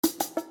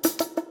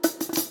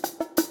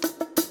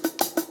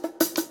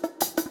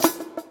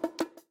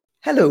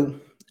Hello,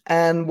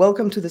 and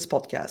welcome to this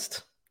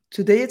podcast.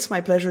 Today, it's my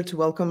pleasure to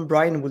welcome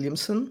Brian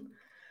Williamson.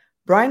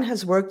 Brian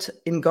has worked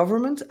in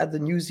government at the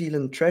New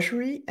Zealand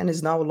Treasury and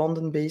is now a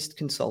London-based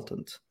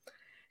consultant.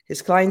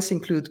 His clients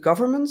include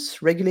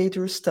governments,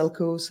 regulators,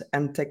 telcos,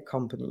 and tech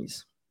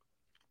companies.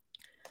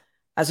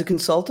 As a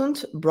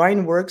consultant,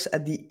 Brian works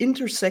at the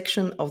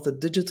intersection of the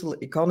digital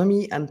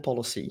economy and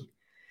policy.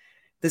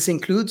 This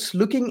includes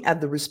looking at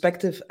the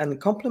respective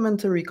and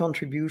complementary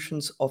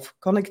contributions of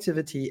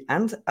connectivity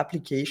and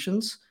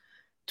applications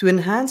to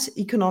enhance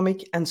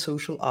economic and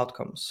social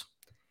outcomes.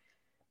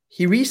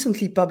 He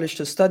recently published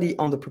a study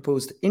on the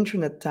proposed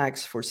internet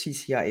tax for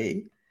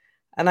CCIA,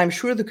 and I'm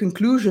sure the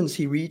conclusions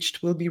he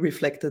reached will be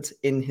reflected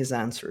in his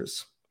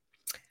answers.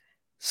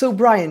 So,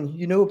 Brian,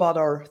 you know about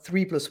our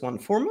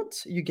 3+1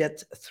 format. You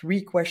get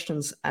 3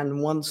 questions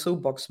and 1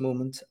 soapbox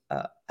moment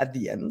at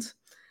the end.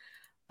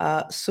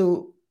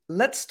 So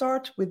let's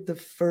start with the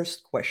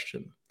first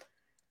question.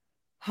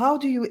 How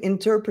do you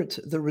interpret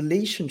the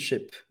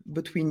relationship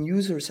between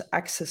users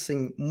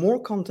accessing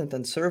more content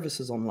and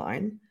services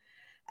online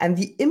and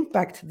the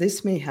impact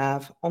this may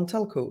have on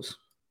telcos?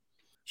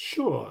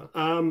 Sure.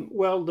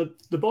 Well,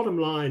 the bottom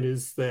line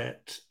is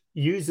that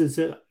users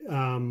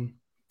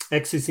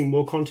accessing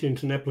more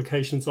content and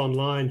applications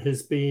online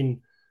has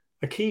been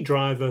a key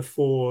driver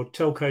for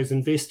telcos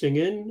investing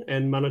in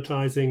and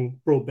monetizing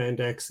broadband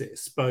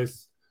access,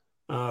 both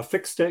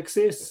fixed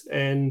access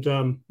and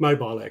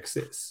mobile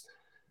access.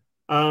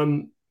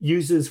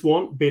 Users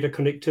want better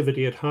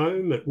connectivity at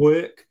home, at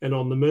work, and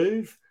on the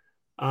move.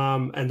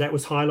 And that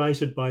was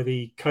highlighted by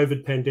the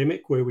COVID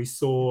pandemic, where we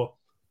saw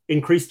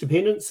increased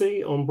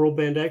dependency on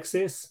broadband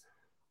access.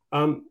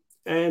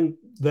 And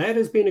that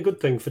has been a good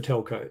thing for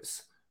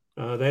telcos.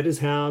 That is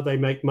how they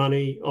make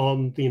money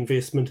on the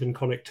investment in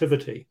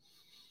connectivity.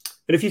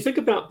 And if you think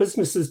about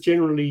businesses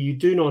generally, you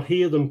do not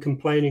hear them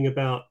complaining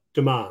about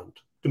demand.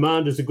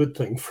 Demand is a good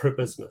thing for a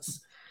business.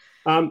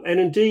 And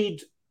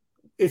indeed,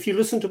 if you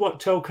listen to what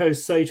telcos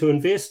say to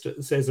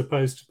investors as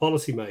opposed to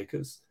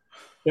policymakers,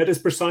 that is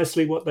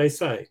precisely what they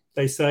say.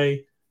 They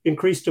say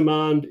increased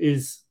demand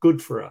is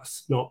good for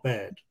us, not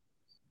bad.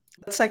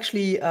 That's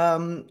actually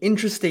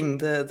interesting,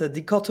 the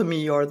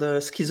dichotomy or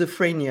the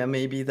schizophrenia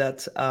maybe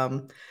that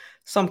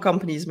some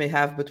companies may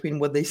have between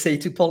what they say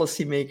to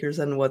policymakers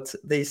and what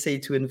they say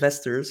to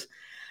investors.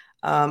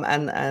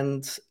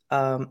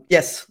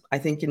 Yes, I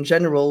think in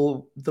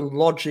general, the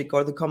logic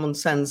or the common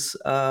sense,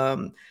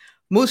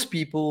 most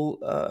people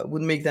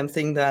would make them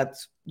think that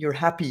you're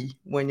happy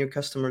when your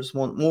customers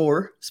want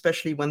more,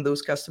 especially when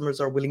those customers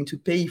are willing to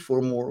pay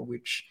for more,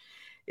 which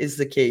is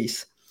the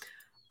case.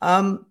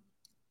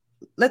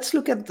 Let's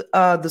look at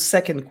the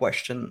second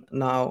question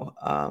now.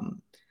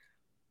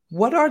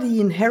 What are the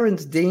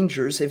inherent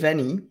dangers, if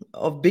any,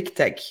 of big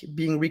tech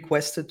being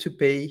requested to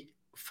pay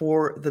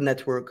for the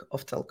network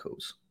of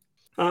telcos?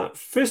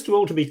 First of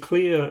all, to be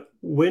clear,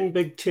 when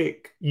big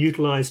tech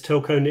utilize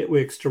telco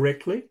networks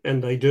directly,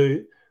 and they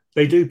do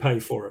pay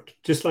for it,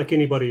 just like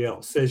anybody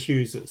else as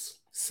users.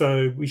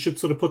 So we should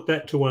sort of put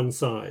that to one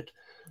side.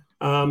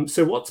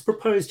 So what's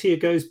proposed here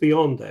goes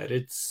beyond that.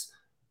 It's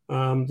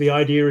the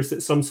idea is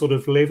that some sort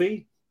of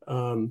levy,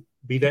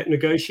 be that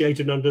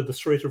negotiated under the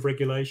threat of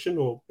regulation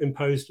or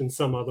imposed in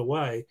some other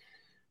way,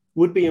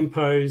 would be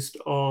imposed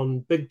on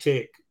big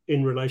tech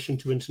in relation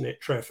to internet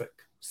traffic.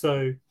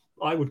 So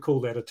I would call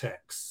that a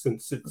tax,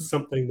 since it's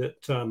something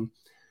that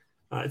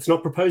it's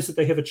not proposed that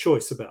they have a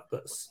choice about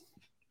this.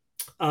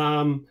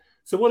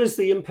 So what is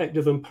the impact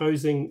of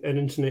imposing an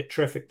internet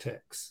traffic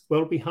tax?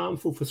 Well, it'd be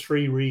harmful for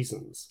 3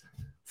 reasons.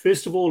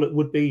 First of all, it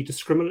would be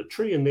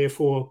discriminatory and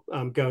therefore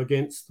go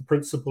against the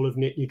principle of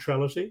net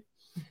neutrality,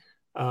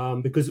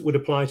 because it would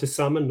apply to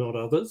some and not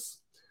others.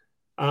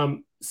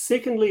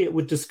 Secondly, it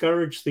would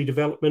discourage the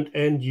development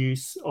and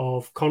use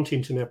of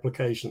content and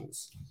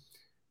applications.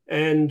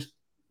 And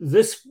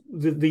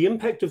the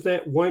impact of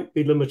that won't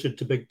be limited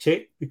to big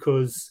tech,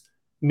 because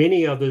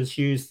many others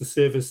use the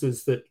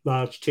services that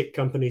large tech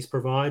companies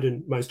provide,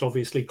 and most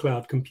obviously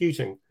cloud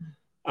computing.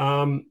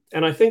 And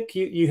I think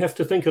you have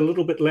to think a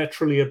little bit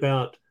laterally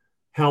about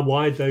how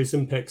wide those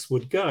impacts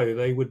would go.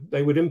 They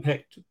would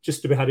impact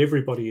just about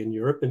everybody in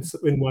Europe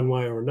in one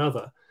way or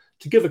another.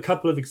 To give a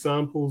couple of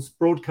examples,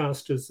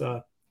 broadcasters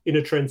are in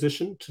a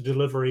transition to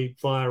delivery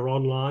via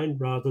online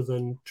rather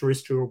than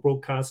terrestrial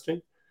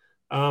broadcasting.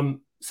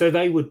 So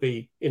they would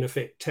be, in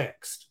effect,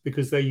 taxed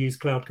because they use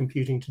cloud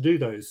computing to do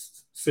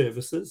those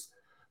services.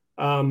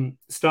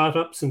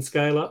 Startups and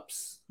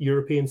scale-ups,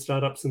 European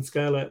startups and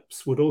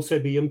scale-ups would also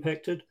be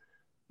impacted.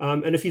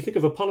 And if you think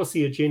of a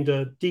policy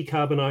agenda,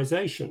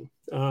 decarbonisation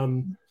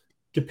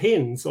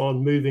depends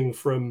on moving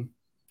from,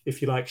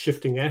 if you like,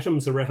 shifting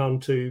atoms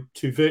around to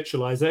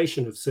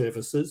virtualisation of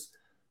services.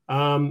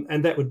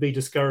 And that would be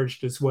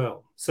discouraged as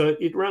well. So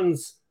it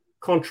runs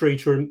contrary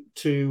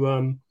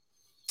to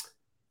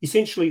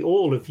essentially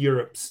all of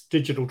Europe's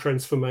digital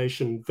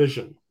transformation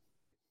vision.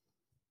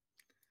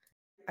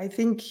 I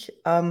think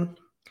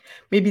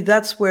maybe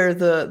that's where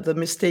the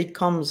mistake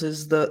comes,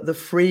 is the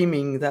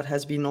framing that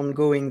has been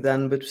ongoing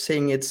then, but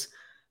saying it's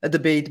a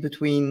debate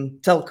between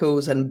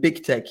telcos and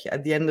big tech.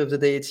 At the end of the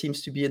day, it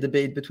seems to be a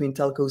debate between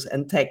telcos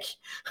and tech,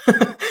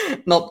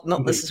 not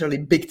necessarily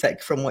big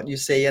tech, from what you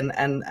say,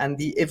 and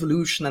the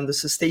evolution and the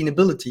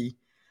sustainability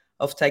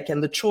of tech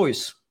and the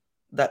choice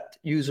that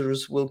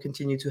users will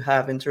continue to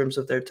have in terms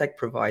of their tech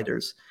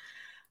providers.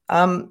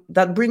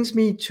 That brings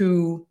me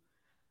to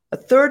a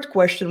third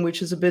question,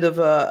 which is a bit of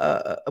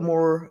a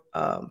more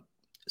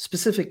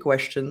specific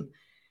question.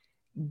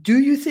 Do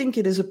you think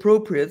it is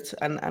appropriate,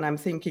 and I'm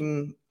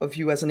thinking of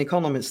you as an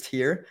economist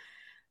here,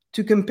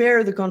 to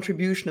compare the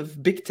contribution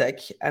of big tech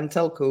and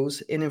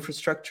telcos in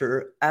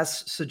infrastructure as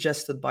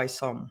suggested by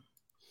some?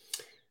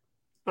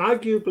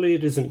 Arguably,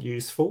 it isn't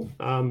useful,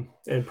 and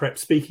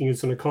perhaps speaking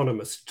as an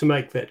economist, to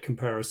make that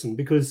comparison,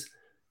 because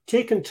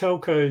tech and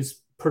telcos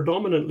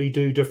predominantly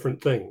do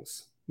different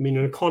things. I mean,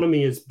 an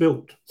economy is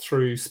built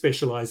through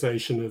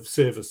specialization of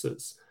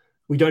services.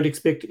 We don't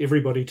expect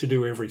everybody to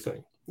do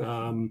everything.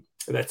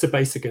 That's a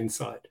basic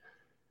insight.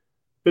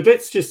 But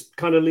let's just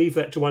kind of leave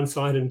that to one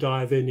side and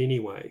dive in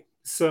anyway.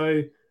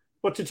 So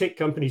what do tech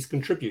companies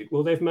contribute?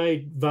 Well, they've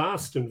made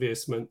vast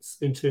investments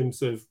in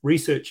terms of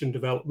research and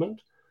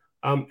development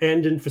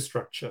and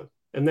infrastructure.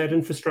 And that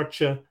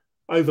infrastructure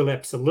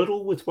overlaps a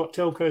little with what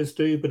telcos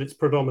do, but it's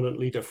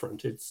predominantly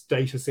different. It's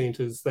data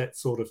centers, that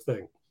sort of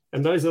thing.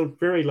 And those are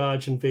very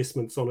large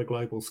investments on a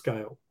global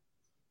scale.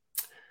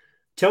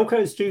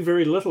 Telcos do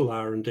very little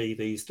R&D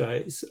these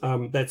days.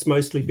 That's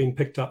mostly been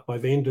picked up by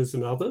vendors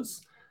and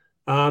others.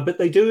 But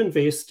they do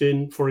invest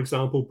in, for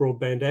example,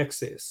 broadband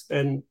access.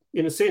 And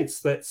in a sense,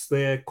 that's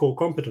their core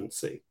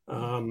competency.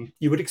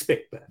 You would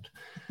expect that.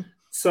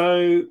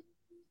 So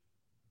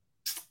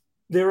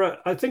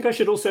I think I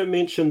should also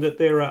mention that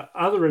there are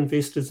other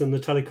investors in the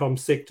telecom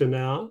sector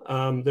now.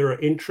 There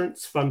are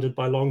entrants funded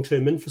by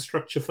long-term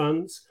infrastructure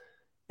funds.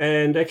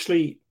 And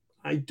actually,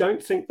 I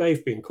don't think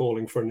they've been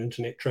calling for an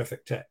internet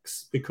traffic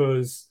tax,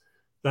 because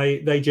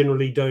they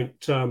generally don't,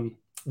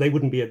 they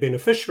wouldn't be a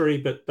beneficiary,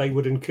 but they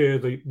would incur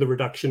the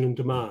reduction in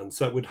demand.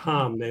 So it would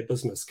harm their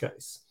business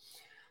case.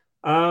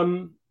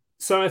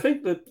 So I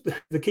think that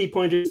the key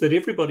point is that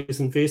everybody is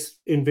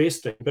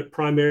investing, but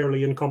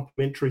primarily in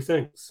complementary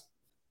things.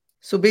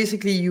 So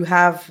basically you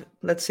have,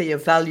 let's say, a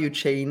value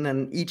chain,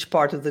 and each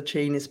part of the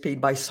chain is paid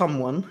by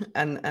someone,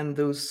 and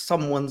those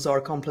someones are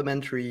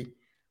complementary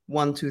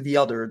one to the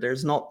other.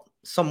 There's not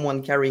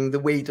someone carrying the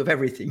weight of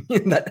everything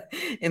in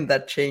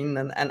that chain,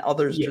 and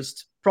others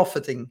just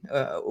profiting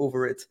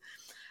over it,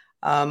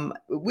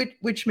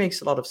 which makes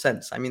a lot of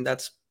sense. I mean,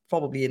 that's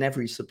probably in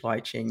every supply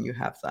chain you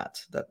have that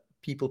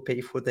people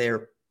pay for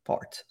their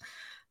part,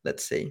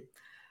 let's say.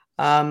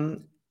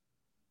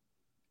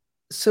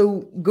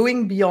 So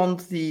going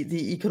beyond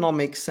the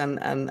economics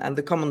and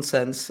the common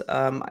sense,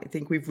 I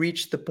think we've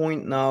reached the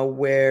point now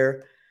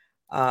where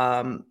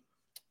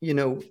we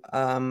know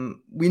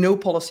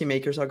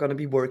policymakers are going to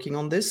be working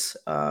on this.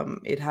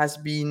 It has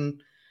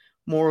been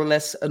more or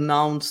less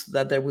announced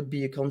that there would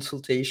be a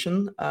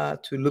consultation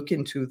to look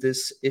into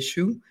this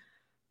issue.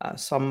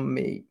 Some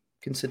may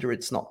consider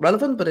it's not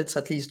relevant, but it's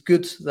at least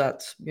good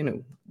that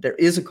there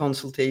is a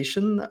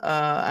consultation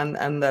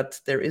and that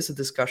there is a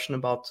discussion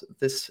about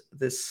this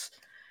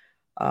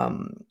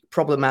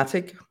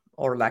problematic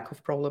or lack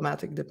of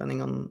problematic,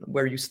 depending on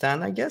where you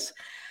stand, I guess.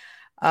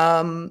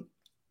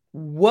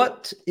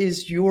 What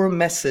is your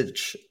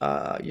message?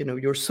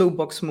 Your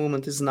soapbox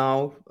moment is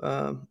now.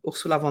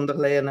 Ursula von der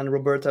Leyen and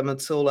Roberta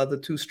Metsola, the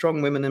two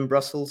strong women in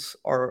Brussels,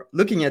 are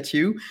looking at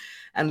you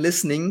and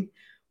listening.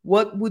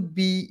 What would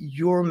be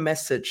your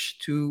message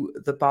to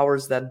the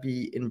powers that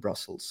be in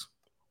Brussels?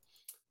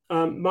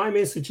 My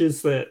message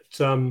is that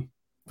an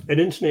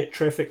internet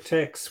traffic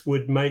tax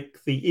would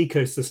make the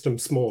ecosystem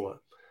smaller.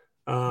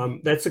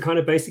 That's a kind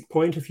of basic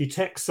point. If you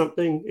tax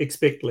something,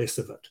 expect less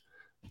of it.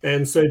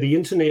 And so the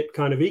internet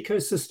kind of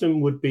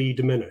ecosystem would be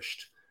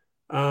diminished.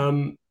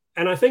 And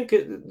I think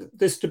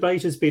this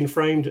debate has been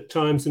framed at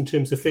times in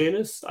terms of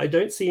fairness. I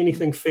don't see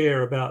anything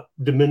fair about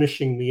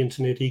diminishing the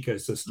internet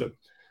ecosystem.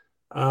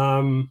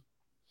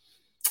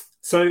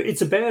 So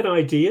it's a bad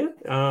idea.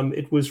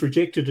 It was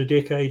rejected a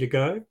decade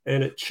ago,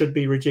 and it should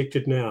be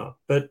rejected now.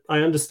 But I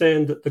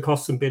understand that the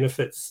costs and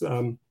benefits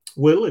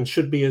will and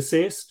should be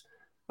assessed.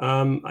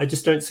 I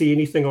just don't see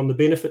anything on the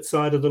benefit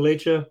side of the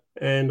ledger,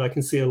 and I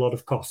can see a lot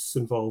of costs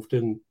involved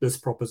in this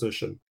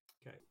proposition.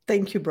 Okay.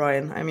 Thank you,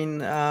 Brian. I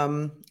mean,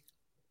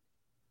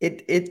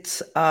 it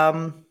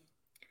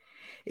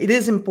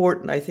is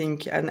important, I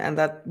think, and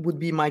that would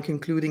be my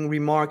concluding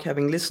remark,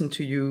 having listened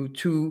to you,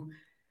 to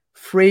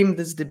frame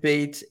this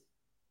debate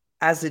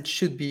as it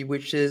should be,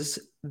 which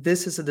is,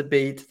 this is a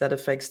debate that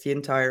affects the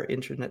entire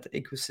internet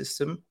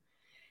ecosystem.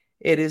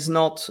 It is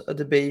not a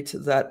debate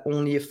that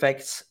only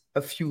affects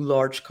a few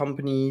large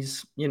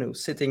companies,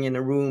 sitting in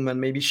a room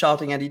and maybe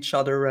shouting at each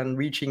other and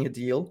reaching a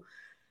deal.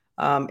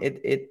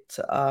 It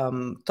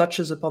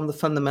touches upon the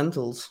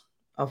fundamentals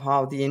of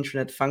how the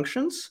internet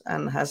functions,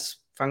 and has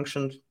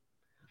functioned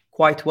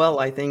quite well,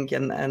 I think,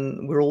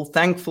 and we're all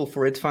thankful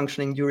for it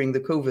functioning during the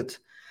COVID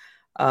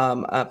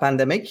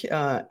pandemic.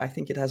 I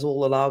think it has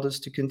all allowed us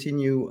to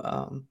continue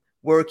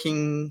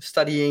working,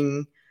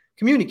 studying,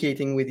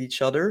 communicating with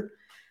each other.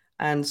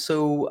 And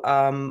so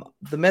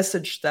the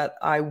message that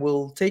I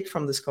will take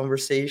from this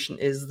conversation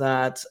is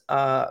that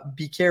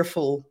be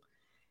careful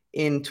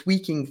in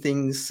tweaking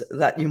things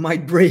that you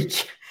might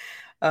break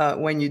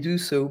when you do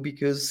so,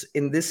 because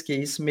in this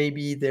case,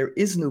 maybe there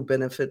is no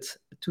benefit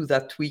to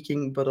that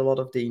tweaking, but a lot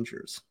of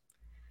dangers.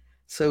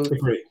 So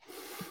Agree.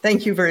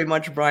 thank you very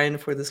much, Brian,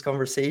 for this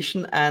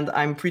conversation. And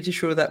I'm pretty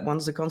sure that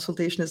once the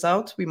consultation is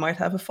out, we might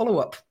have a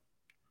follow-up.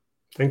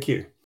 Thank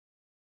you.